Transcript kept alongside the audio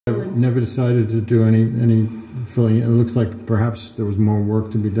Never decided to do any filling. It looks like perhaps there was more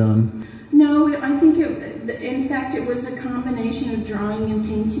work to be done. No, I think in fact it was a combination of drawing and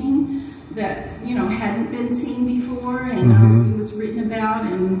painting that hadn't been seen before, and obviously was written about,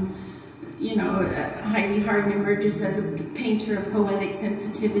 and Heidi Hardin emerges as a painter of poetic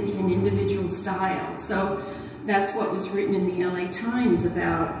sensitivity and individual style. So that's what was written in the LA Times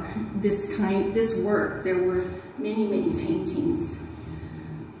about this work. There were many paintings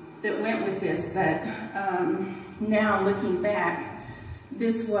that went with this, but now looking back,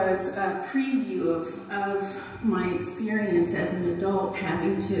 this was a preview of my experience as an adult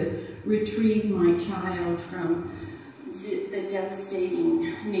having to retrieve my child from the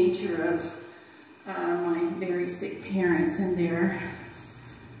devastating nature of my very sick parents and their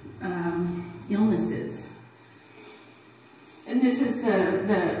illnesses. And this is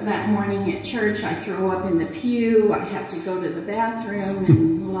that morning at church. I throw up in the pew, I have to go to the bathroom,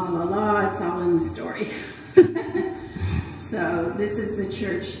 and la la la, it's all in the story. So this is the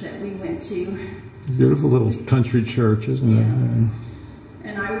church that we went to. Beautiful little country church, isn't it? Yeah.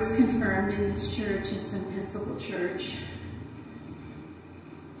 And I was confirmed in this church. It's an Episcopal church.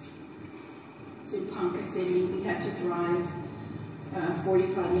 It's in Ponca City. We had to drive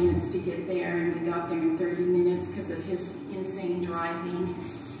 45 minutes to get there, and we got there in 30 minutes because of his insane driving.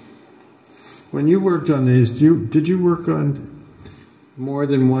 When you worked on these, did you work on more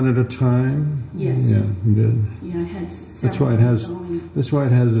than one at a time? Yes. Yeah, you did. Yeah, I had several. That's why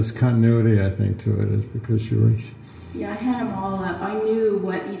it has this continuity, I think, to it, is because you were. Yeah, I had them all up. I knew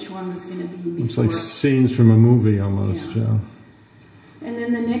what each one was going to be before. It's like scenes from a movie almost, yeah. And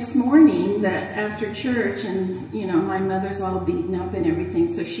then the next morning, after church, and my mother's all beaten up and everything,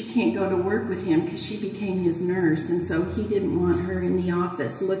 so she can't go to work with him because she became his nurse, and so he didn't want her in the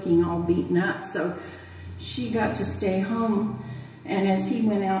office looking all beaten up. So she got to stay home, and as he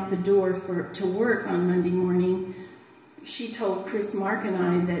went out the door to work on Monday morning, she told Chris, Mark, and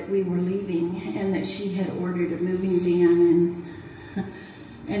I that we were leaving, and that she had ordered a moving van,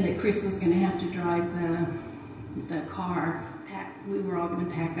 and that Chris was going to have to drive the car. We were all going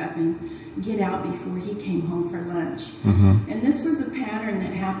to pack up and get out before he came home for lunch. And this was a pattern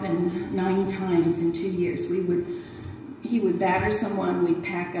that happened 9 times in 2 years. He would batter someone, we'd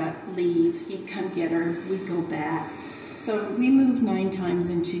pack up, leave, he'd come get her, we'd go back. So we moved 9 times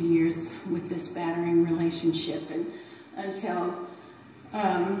in 2 years with this battering relationship, and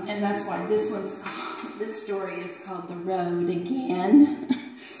that's why this story is called The Road Again,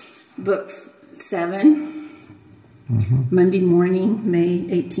 book 7. Monday morning, May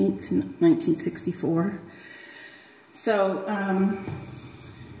 18th, 1964. So,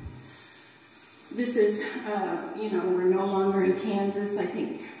 this is, we're no longer in Kansas. I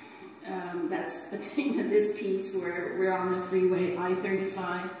think that's the thing of this piece, where we're on the freeway,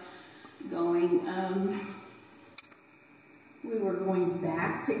 I-35, going, we were going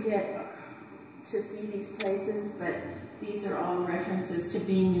back to see these places, but these are all references to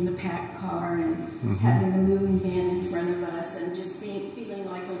being in the packed car and having the moving van in front of us, and just feeling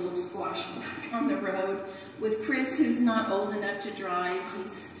like a little squash on the road with Chris, who's not old enough to drive.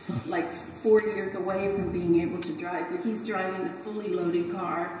 He's like 4 years away from being able to drive, but he's driving a fully loaded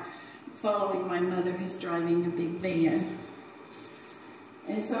car, following my mother, who's driving a big van.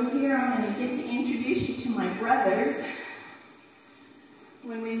 And so here I'm going to get to introduce you to my brothers.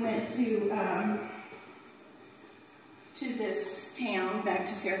 When we went to this town, back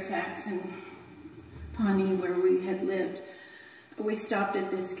to Fairfax and Pawnee, where we had lived, we stopped at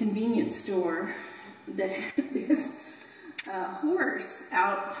this convenience store that had this horse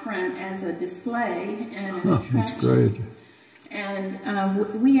out front as a display and an attraction. That's great. And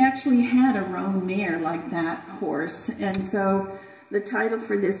we actually had a roan mare like that horse, and so the title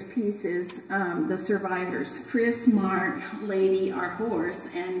for this piece is The Survivors. Chris, Mark, Lady, our horse,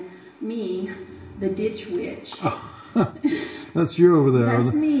 and me, the Ditch Witch. That's you over there.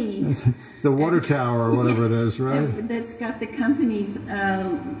 That's me. The water tower or whatever it is, right? That's got the company's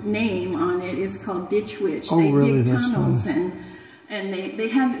name on it. It's called Ditch Witch. Oh, they really? Dig tunnels, and they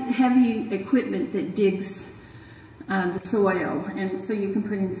have heavy equipment that digs the soil, and so you can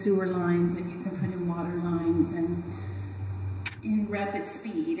put in sewer lines and you can put in water lines and in rapid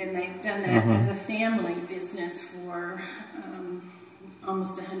speed, and they've done that as a family business for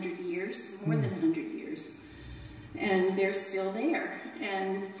almost 100 years, more than 100 years. And they're still there.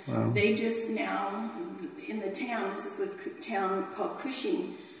 And they just now, in the town, this is a town called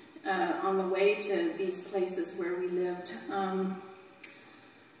Cushing, on the way to these places where we lived,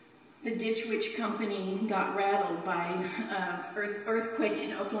 the Ditch Witch Company got rattled by earthquake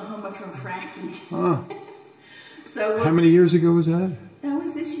in Oklahoma from fracking. So how many years ago was that? That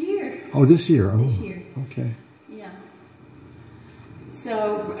was this year. Oh, this year. Oh, This year. okay. Yeah.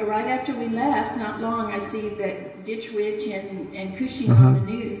 So right after we left, not long, I see that Ditch Witch and Cushing on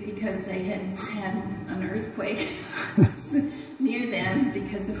the news because they had had an earthquake near them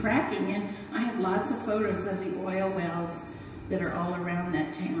because of fracking. And I have lots of photos of the oil wells that are all around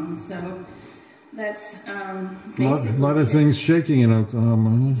that town. So that's basically A lot of things shaking in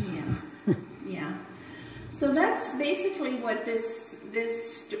Oklahoma. Yeah, yeah. So that's basically what this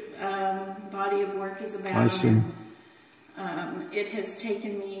body of work is about. I see. It has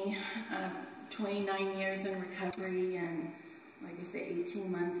taken me 29 years in recovery and, like I say,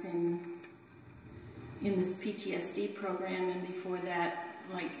 18 months in this PTSD program, and before that,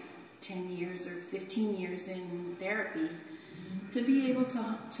 like 10 years or 15 years in therapy, to be able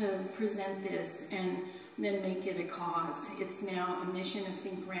to present this and then make it a cause. It's now a mission of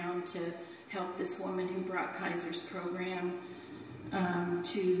Think Round to help this woman who brought Kaiser's program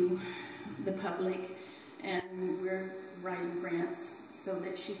to the public, and we're writing grants so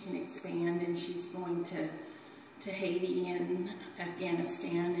that she can expand, and she's going to Haiti and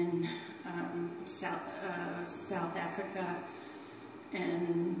Afghanistan and South Africa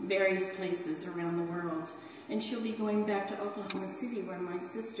and various places around the world. And she'll be going back to Oklahoma City, where my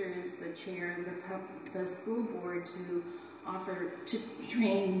sister is the chair of the school board, to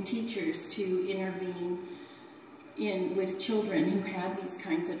train teachers to intervene with children who have these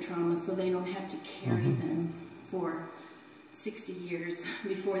kinds of traumas, so they don't have to carry them for 60 years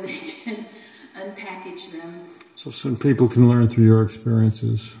before they can unpackage them. So some people can learn through your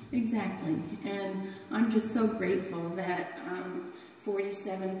experiences. Exactly. And I'm just so grateful that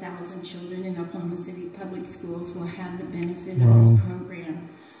 47,000 children in Oklahoma City public schools will have the benefit of this program.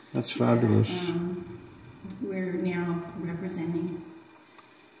 That's fabulous. That, we're now representing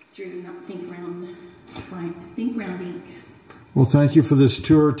through Think Round Inc. Well, thank you for this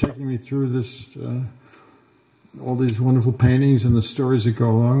tour, taking me through this, all these wonderful paintings and the stories that go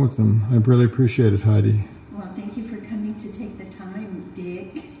along with them. I really appreciate it, Heidi. Well, thank you for coming to take the time,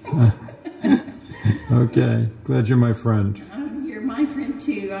 Dick. Okay, glad you're my friend. You're my friend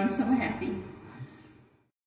too. I'm so happy.